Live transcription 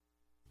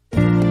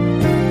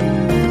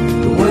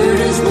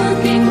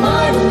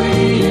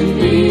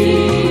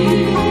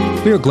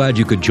glad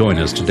you could join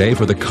us today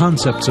for the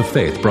Concepts of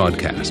Faith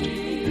broadcast.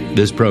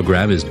 This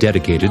program is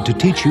dedicated to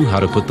teach you how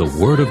to put the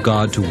Word of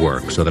God to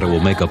work so that it will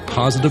make a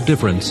positive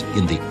difference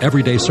in the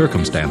everyday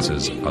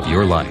circumstances of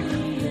your life.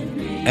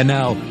 And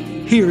now,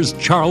 here's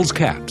Charles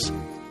Capps.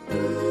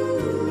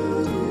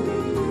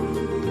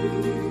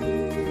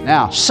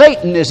 Now,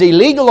 Satan is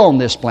illegal on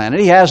this planet.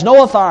 He has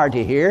no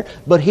authority here,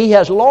 but he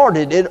has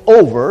lorded it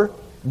over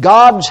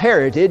God's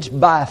heritage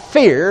by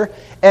fear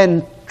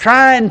and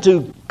trying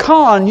to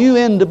con you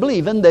into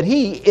believing that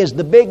he is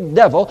the big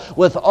devil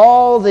with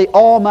all the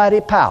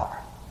almighty power.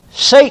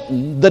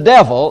 Satan, the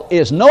devil,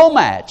 is no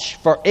match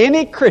for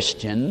any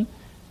Christian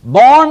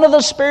born of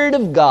the Spirit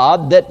of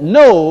God that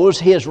knows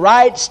his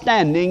right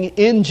standing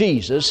in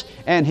Jesus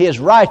and his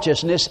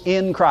righteousness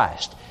in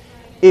Christ.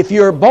 If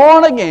you're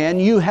born again,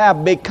 you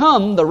have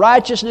become the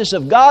righteousness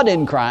of God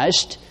in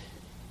Christ,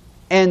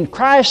 and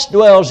Christ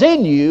dwells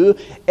in you,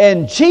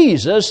 and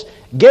Jesus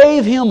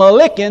gave him a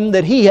licking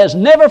that he has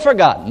never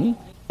forgotten.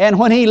 And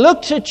when he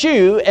looks at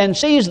you and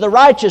sees the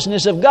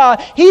righteousness of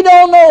God, he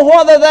don't know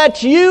whether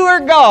that's you or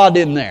God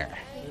in there.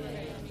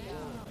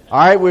 All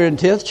right, we're in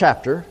 10th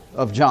chapter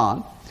of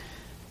John.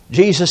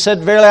 Jesus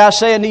said, "Verily I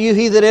say unto you,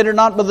 he that entereth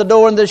not by the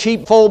door into the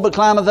sheepfold, but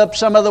climbeth up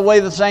some other way,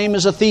 the same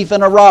is a thief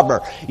and a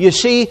robber." You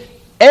see,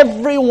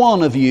 every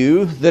one of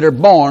you that are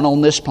born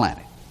on this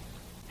planet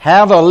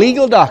have a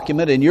legal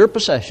document in your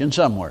possession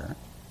somewhere,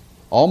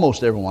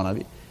 almost every one of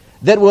you,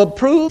 that will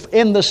prove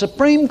in the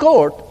Supreme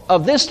Court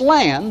of this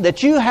land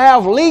that you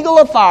have legal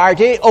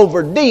authority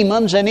over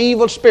demons and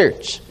evil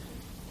spirits.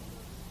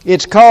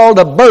 It's called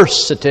a birth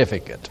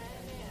certificate.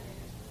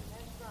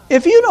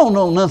 If you don't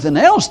know nothing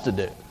else to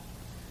do,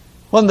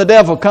 when the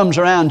devil comes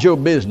around your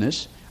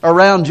business,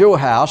 around your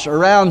house,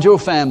 around your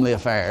family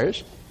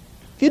affairs,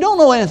 if you don't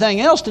know anything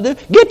else to do,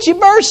 get your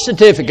birth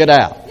certificate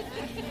out.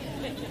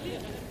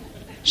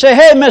 Say,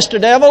 "Hey,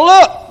 Mr. Devil,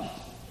 look.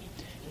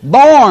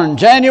 Born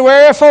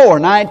January 4,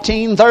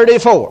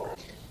 1934.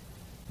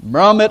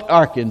 Brummett,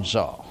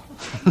 Arkansas."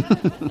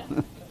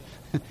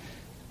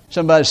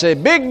 Somebody say,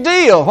 "Big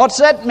deal. What's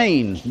that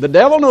mean?" The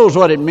devil knows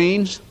what it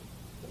means.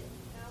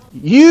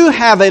 You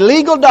have a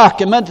legal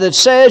document that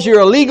says you're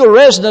a legal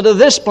resident of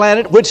this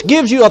planet, which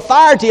gives you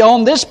authority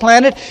on this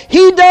planet.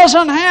 He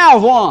doesn't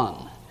have one.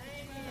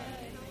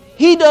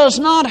 He does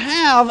not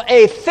have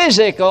a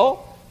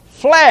physical,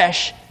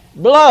 flesh,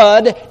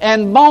 blood,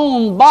 and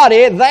bone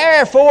body.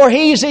 Therefore,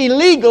 he's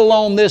illegal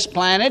on this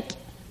planet.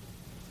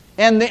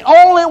 And the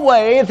only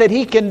way that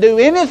he can do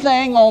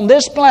anything on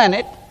this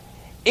planet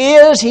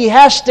is he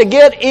has to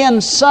get in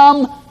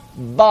some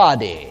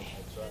body.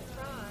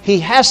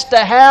 He has to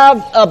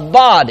have a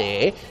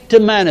body to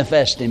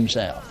manifest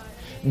himself.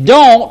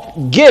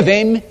 Don't give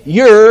him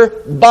your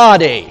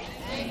body.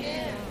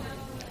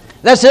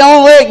 That's the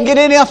only way he can get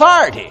any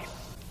authority.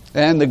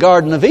 And the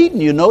Garden of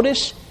Eden, you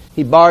notice,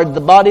 he barred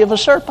the body of a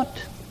serpent.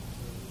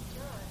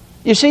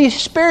 You see,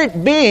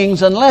 spirit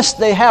beings, unless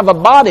they have a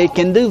body,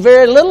 can do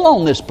very little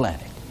on this planet.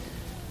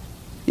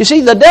 You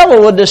see, the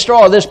devil would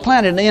destroy this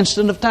planet in an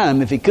instant of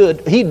time if he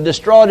could. He'd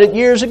destroyed it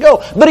years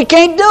ago. But he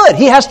can't do it.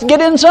 He has to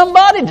get in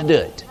somebody to do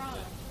it.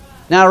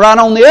 Now, right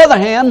on the other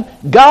hand,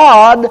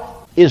 God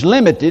is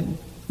limited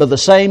by the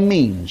same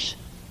means.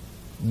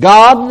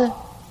 God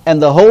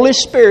and the Holy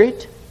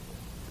Spirit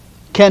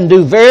can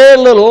do very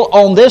little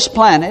on this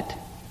planet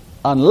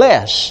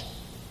unless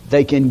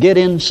they can get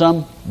in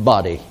some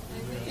body.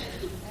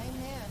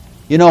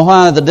 You know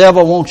why the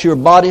devil wants your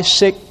body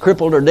sick,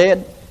 crippled, or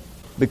dead?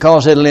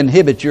 Because it'll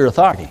inhibit your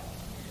authority.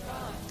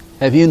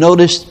 Have you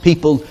noticed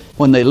people,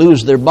 when they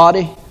lose their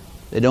body,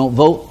 they don't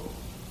vote,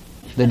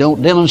 they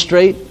don't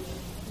demonstrate?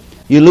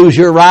 You lose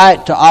your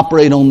right to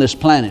operate on this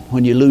planet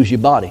when you lose your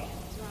body.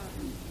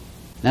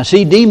 Now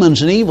see,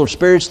 demons and evil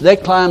spirits, they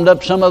climbed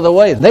up some other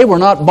way. They were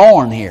not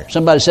born here.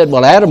 Somebody said,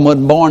 "Well, Adam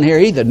wasn't born here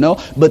either." No,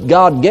 but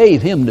God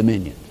gave him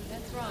dominion.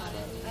 That's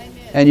right. Amen.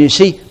 And you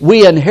see,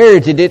 we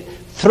inherited it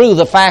through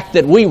the fact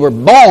that we were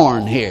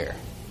born here.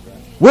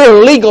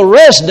 We're legal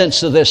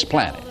residents of this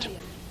planet.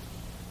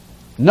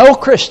 No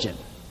Christian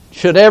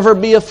should ever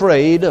be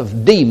afraid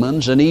of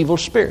demons and evil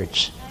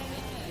spirits.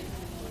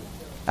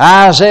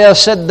 Isaiah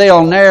said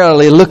they'll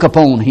narrowly look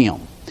upon him.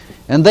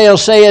 And they'll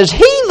say, "Is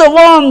he the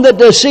one that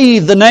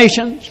deceived the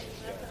nations?"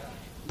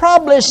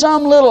 Probably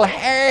some little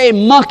hairy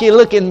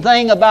monkey-looking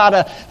thing about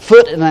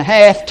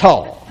 1.5 feet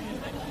tall.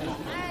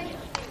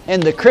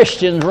 And the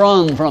Christians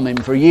run from him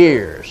for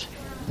years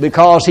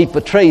because he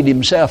portrayed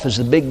himself as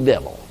the big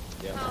devil.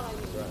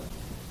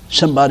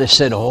 Somebody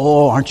said,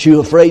 "Oh, aren't you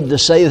afraid to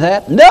say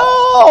that?" No,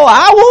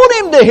 I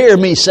want him to hear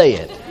me say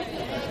it.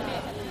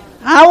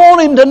 I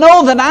want him to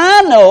know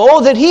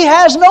that he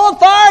has no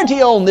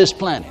authority on this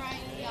planet.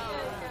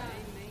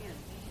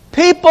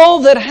 People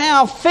that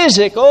have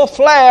physical,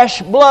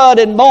 flesh, blood,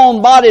 and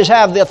bone bodies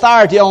have the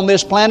authority on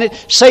this planet.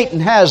 Satan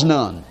has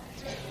none.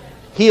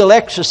 He'll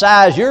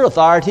exercise your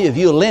authority if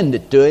you'll lend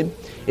it to him.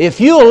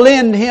 If you'll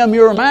lend him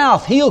your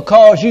mouth, he'll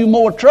cause you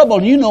more trouble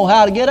than you know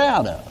how to get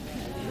out of.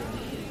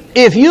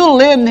 If you'll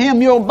lend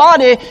him your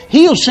body,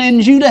 he'll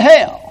send you to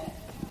hell.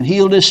 And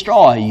he'll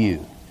destroy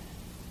you.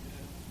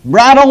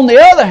 Right on the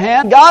other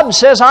hand, God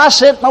says, I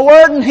sent my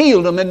word and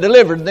healed them and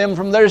delivered them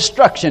from their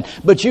destruction.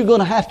 But you're going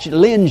to have to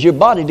lend your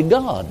body to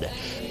God.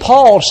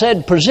 Paul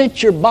said,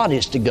 present your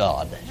bodies to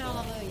God.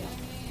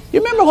 You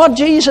remember what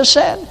Jesus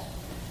said?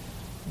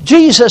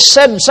 Jesus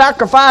said,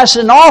 sacrifice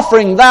and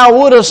offering thou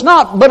wouldest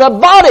not, but a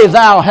body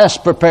thou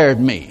hast prepared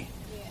me.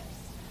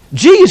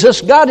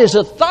 Jesus got his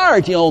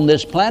authority on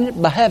this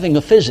planet by having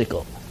a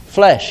physical,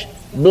 flesh,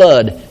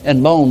 blood,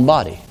 and bone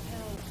body.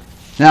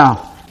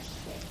 Now,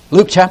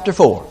 Luke chapter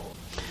 4.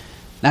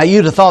 Now,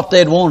 you'd have thought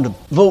they'd wanted to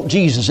vote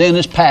Jesus in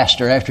as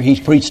pastor after he's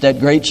preached that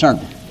great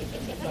sermon.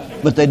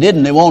 But they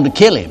didn't. They wanted to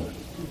kill him.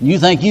 You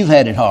think you've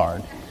had it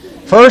hard.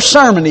 First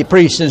sermon he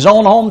preached in his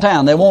own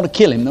hometown. They want to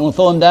kill him. They want to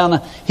throw him down a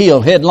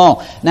hill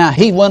headlong. Now,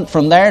 he went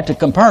from there to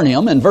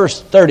Capernaum, and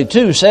verse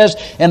 32 says,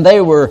 and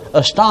they were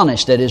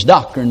astonished at his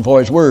doctrine, for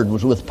his word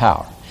was with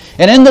power.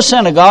 And in the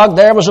synagogue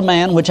there was a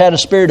man which had a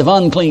spirit of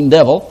unclean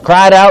devil,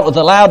 cried out with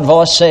a loud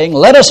voice, saying,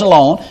 let us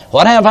alone.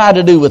 What have I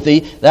to do with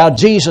thee, thou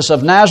Jesus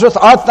of Nazareth?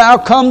 Art thou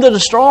come to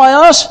destroy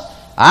us?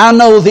 I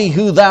know thee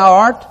who thou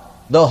art,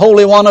 the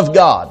Holy One of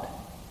God.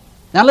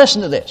 Now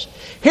listen to this.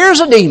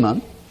 Here's a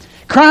demon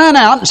crying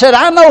out and said,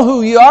 I know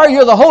who you are.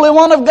 You're the Holy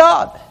One of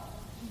God.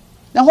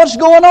 Now what's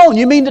going on?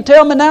 You mean to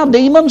tell me now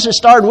demons have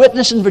started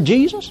witnessing for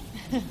Jesus?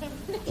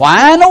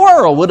 Why in the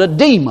world would a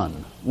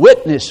demon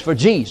witness for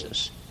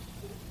Jesus?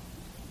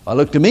 Well, it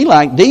looked to me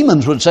like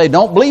demons would say,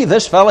 don't believe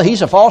this fellow,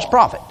 he's a false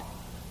prophet.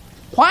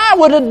 Why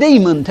would a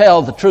demon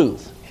tell the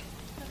truth?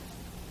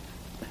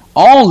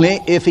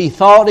 Only if he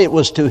thought it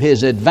was to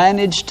his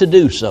advantage to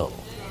do so.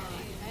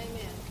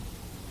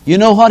 You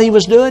know what he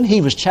was doing?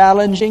 He was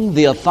challenging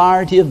the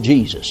authority of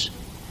Jesus.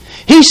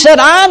 He said,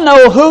 I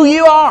know who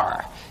you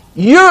are.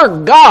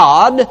 You're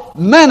God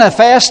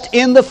manifest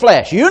in the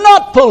flesh. You're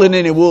not pulling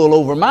any wool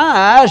over my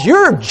eyes.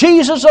 You're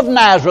Jesus of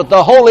Nazareth,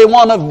 the Holy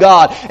One of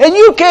God. And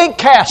you can't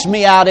cast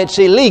me out. It's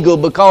illegal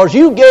because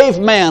you gave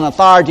man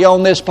authority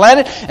on this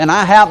planet. And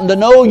I happen to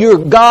know you're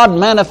God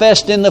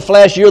manifest in the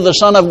flesh. You're the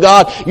Son of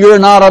God. You're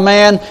not a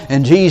man.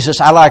 And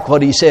Jesus, I like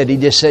what he said. He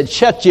just said,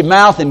 shut your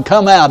mouth and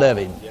come out of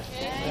him.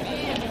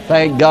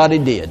 Thank God he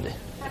did.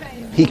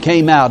 He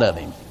came out of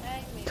him,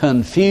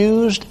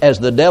 confused as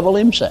the devil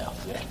himself.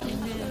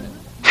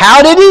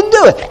 How did he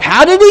do it?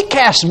 How did he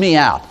cast me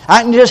out?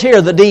 I can just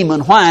hear the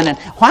demon whining.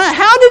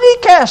 How did he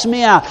cast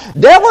me out?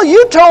 Devil,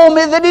 you told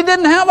me that he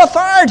didn't have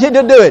authority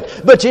to do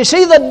it. But you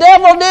see, the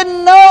devil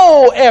didn't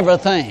know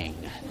everything.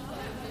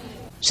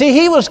 See,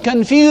 he was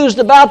confused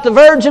about the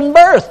virgin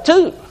birth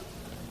too.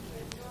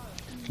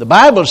 The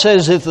Bible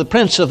says if the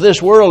prince of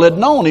this world had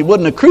known, he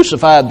wouldn't have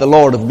crucified the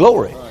Lord of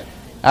glory.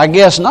 I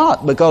guess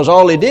not, because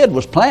all he did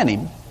was plant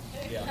him.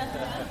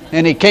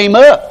 And he came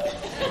up.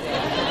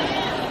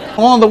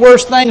 One of the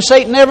worst things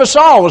Satan ever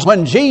saw was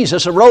when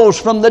Jesus arose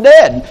from the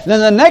dead. Then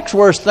the next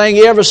worst thing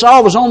he ever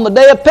saw was on the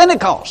day of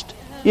Pentecost.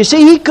 You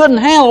see, he couldn't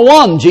handle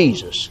one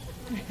Jesus.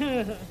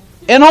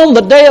 And on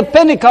the day of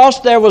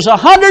Pentecost, there was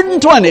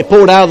 120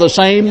 poured out of the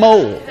same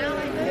mold.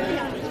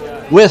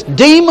 With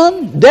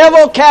demon,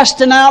 devil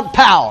casting out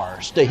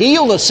powers to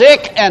heal the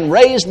sick and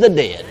raise the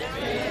dead.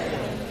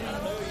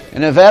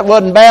 And if that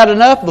wasn't bad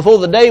enough, before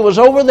the day was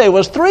over, there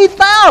was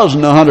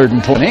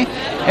 3,120.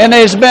 And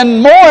there's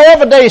been more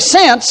every day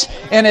since,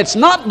 and it's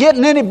not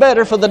getting any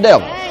better for the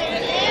devil.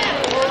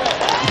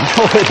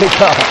 Glory to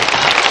God.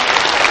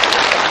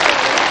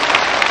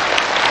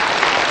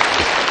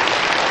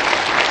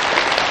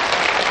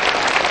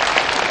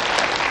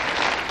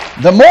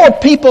 The more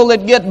people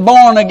that get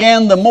born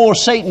again, the more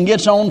Satan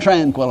gets on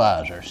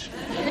tranquilizers.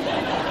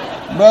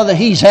 Brother,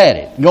 he's had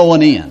it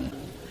going in.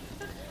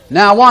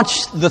 Now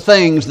watch the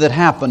things that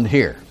happened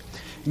here.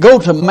 Go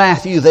to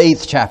Matthew the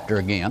 8th chapter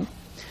again.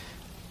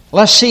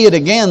 Let's see it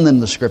again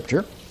in the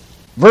Scripture.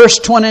 Verse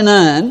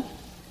 29.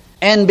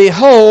 And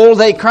behold,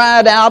 they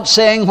cried out,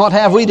 saying, What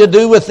have we to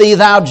do with thee,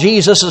 thou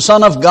Jesus, the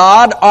Son of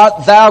God?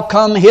 Art thou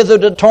come hither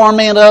to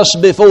torment us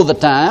before the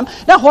time?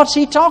 Now what's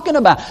he talking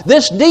about?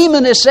 This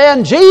demon is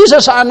saying,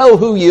 Jesus, I know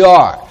who you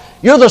are.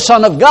 You're the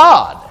Son of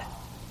God.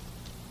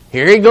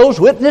 Here he goes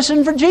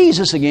witnessing for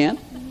Jesus again.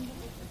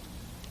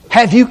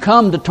 Have you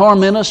come to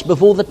torment us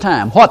before the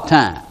time? What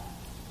time?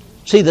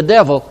 See, the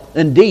devil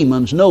and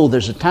demons know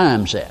there's a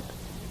time set.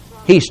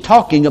 He's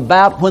talking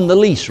about when the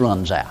lease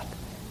runs out.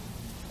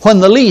 When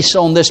the lease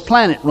on this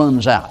planet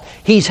runs out.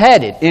 He's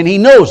had it and he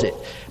knows it.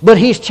 But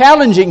he's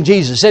challenging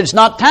Jesus. He said, it's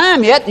not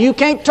time yet. You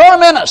can't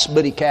torment us.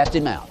 But he cast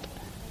him out.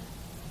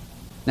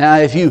 Now,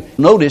 if you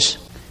notice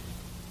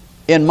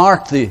in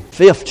Mark the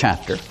 5th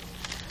chapter,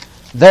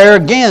 there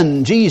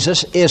again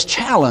Jesus is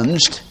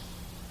challenged.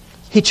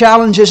 He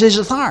challenges his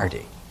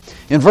authority.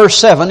 In verse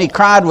 7, he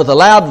cried with a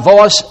loud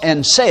voice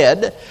and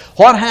said,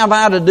 What have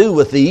I to do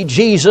with thee,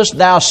 Jesus,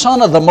 thou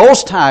Son of the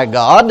Most High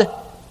God?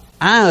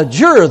 I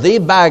adjure thee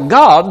by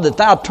God that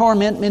thou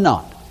torment me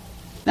not.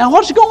 Now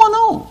what's going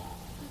on?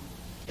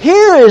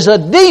 Here is a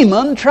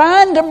demon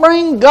trying to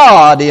bring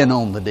God in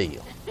on the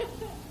deal.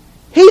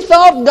 He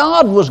thought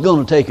God was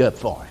going to take up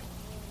for him.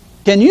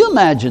 Can you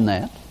imagine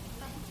that?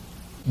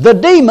 The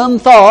demon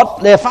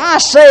thought, if I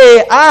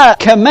say I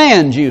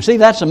command you, see,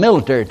 that's a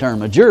military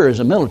term. Adjure is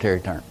a military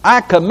term.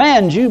 I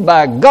command you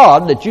by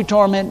God that you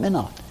torment me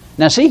not.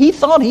 Now see, he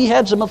thought he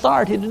had some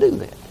authority to do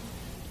that,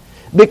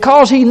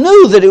 because he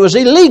knew that it was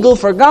illegal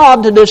for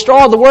God to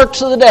destroy the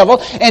works of the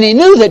devil, and he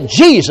knew that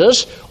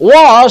Jesus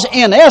was,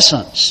 in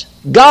essence,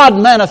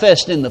 God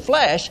manifest in the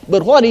flesh.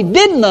 But what he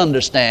didn't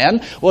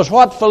understand was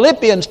what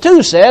Philippians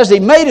 2 says,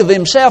 he made of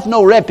himself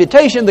no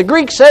reputation. The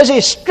Greek says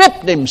he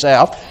stripped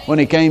himself when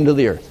he came to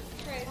the earth.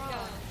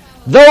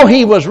 Though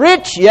he was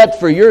rich, yet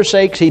for your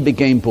sakes he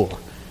became poor.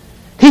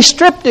 He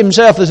stripped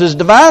himself as his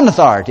divine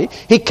authority.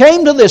 He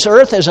came to this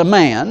earth as a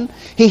man.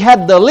 He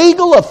had the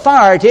legal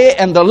authority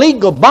and the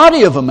legal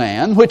body of a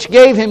man, which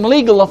gave him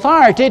legal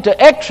authority to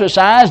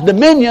exercise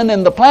dominion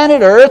in the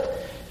planet earth.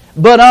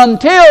 But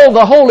until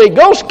the Holy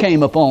Ghost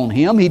came upon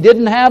him, he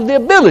didn't have the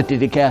ability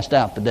to cast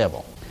out the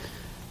devil.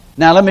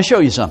 Now let me show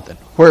you something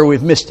where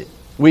we've missed it.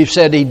 We've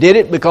said he did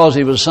it because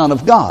he was the Son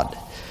of God.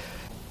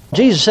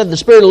 Jesus said, the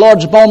Spirit of the Lord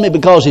is upon me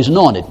because he's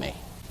anointed me.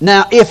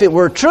 Now, if it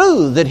were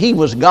true that he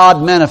was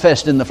God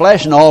manifest in the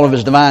flesh and all of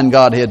his divine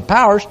Godhead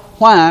powers,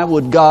 why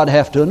would God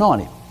have to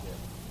anoint him?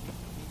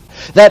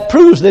 That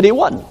proves that he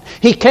wasn't.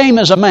 He came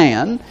as a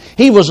man.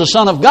 He was the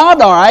Son of God,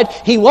 all right.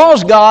 He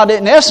was God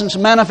in essence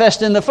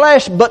manifest in the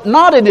flesh, but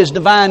not in his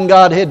divine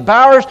Godhead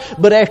powers.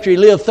 But after he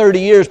lived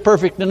 30 years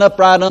perfect and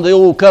upright under the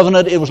old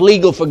covenant, it was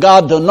legal for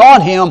God to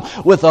anoint him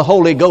with the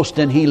Holy Ghost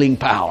and healing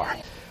power.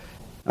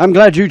 I'm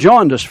glad you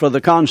joined us for the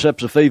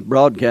Concepts of Faith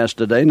broadcast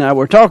today. Now,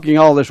 we're talking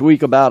all this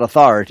week about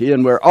authority,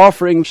 and we're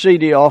offering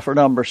CD offer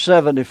number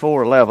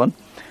 7411.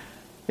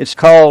 It's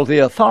called the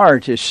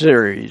Authority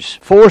Series.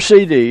 4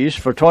 CDs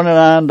for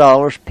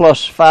 $29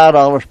 plus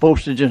 $5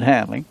 postage and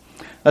handling.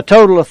 A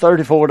total of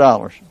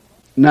 $34.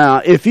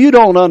 Now, if you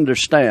don't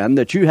understand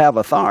that you have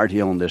authority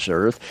on this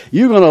earth,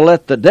 you're going to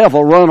let the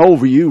devil run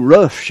over you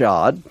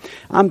roughshod.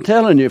 I'm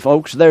telling you,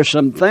 folks, there's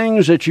some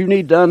things that you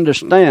need to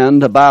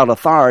understand about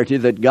authority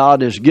that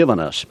God has given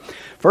us.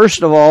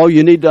 First of all,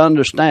 you need to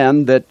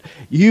understand that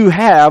you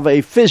have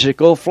a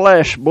physical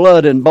flesh,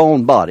 blood, and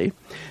bone body.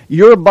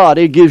 Your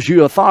body gives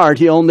you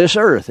authority on this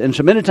earth. And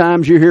so many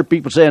times you hear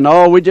people saying,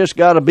 oh, we just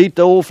got to beat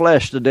the old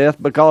flesh to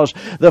death because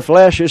the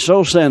flesh is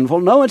so sinful.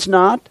 No, it's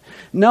not.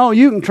 No,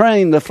 you can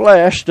train the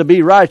flesh to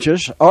be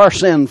righteous or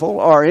sinful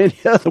or any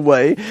other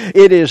way.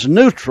 It is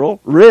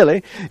neutral,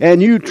 really,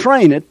 and you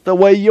train it the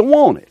way you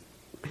want it.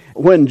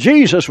 When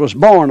Jesus was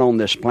born on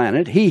this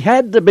planet, he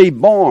had to be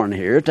born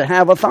here to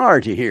have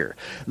authority here.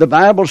 The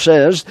Bible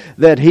says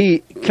that he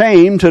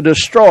came to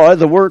destroy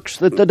the works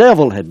that the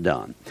devil had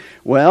done.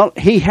 Well,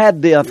 he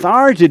had the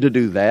authority to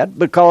do that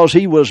because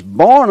he was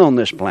born on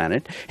this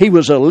planet. He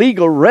was a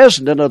legal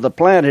resident of the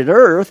planet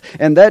Earth,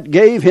 and that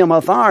gave him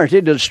authority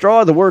to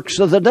destroy the works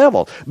of the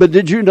devil. But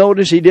did you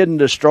notice he didn't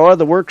destroy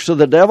the works of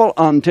the devil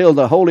until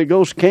the Holy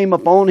Ghost came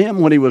upon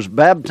him when he was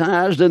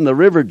baptized in the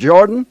River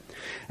Jordan?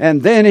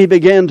 And then he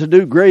began to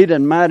do great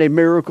and mighty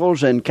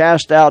miracles and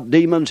cast out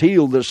demons,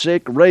 heal the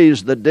sick,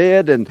 raise the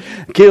dead, and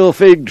kill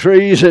fig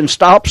trees and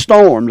stop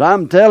storms.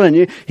 I'm telling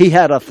you, he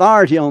had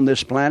authority on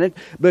this planet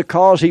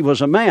because he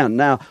was a man.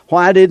 Now,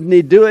 why didn't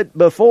he do it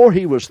before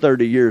he was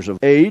 30 years of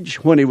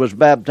age when he was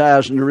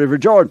baptized in the River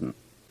Jordan?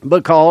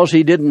 Because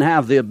he didn't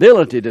have the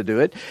ability to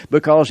do it,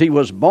 because he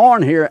was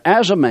born here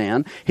as a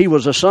man. He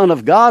was a son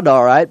of God,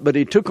 all right, but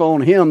he took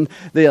on him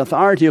the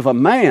authority of a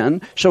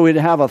man, so he'd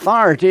have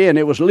authority, and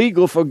it was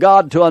legal for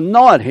God to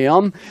anoint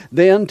him,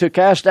 then to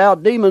cast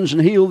out demons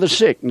and heal the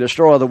sick and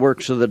destroy the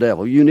works of the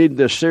devil. You need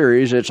this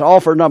series. It's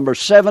offer number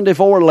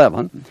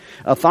 7411,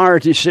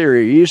 Authority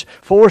Series,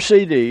 4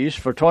 CDs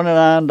for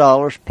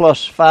 $29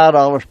 plus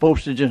 $5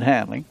 postage and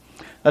handling.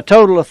 A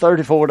total of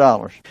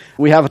 $34.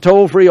 We have a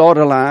toll-free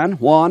order line,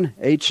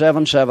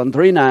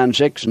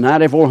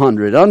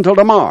 1-877-396-9400. Until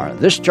tomorrow,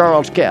 this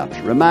Charles Capps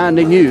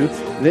reminding you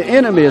the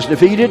enemy is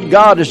defeated,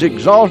 God is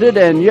exalted,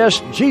 and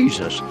yes,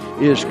 Jesus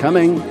is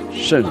coming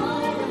soon.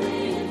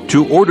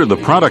 To order the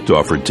product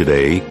offered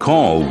today,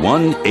 call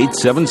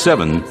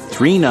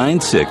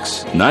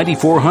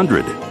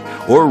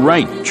 1-877-396-9400 or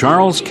write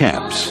Charles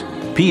Capps,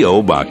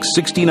 P.O. Box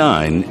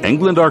 69,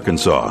 England,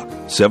 Arkansas,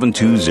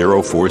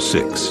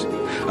 72046.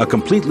 A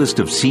complete list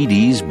of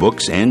CDs,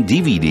 books, and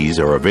DVDs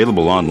are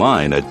available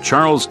online at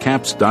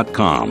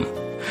charlescapps.com.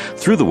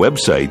 Through the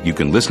website, you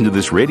can listen to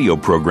this radio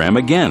program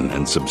again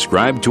and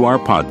subscribe to our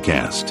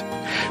podcast.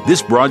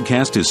 This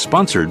broadcast is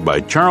sponsored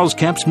by Charles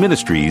Capps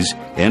Ministries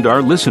and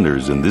our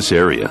listeners in this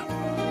area.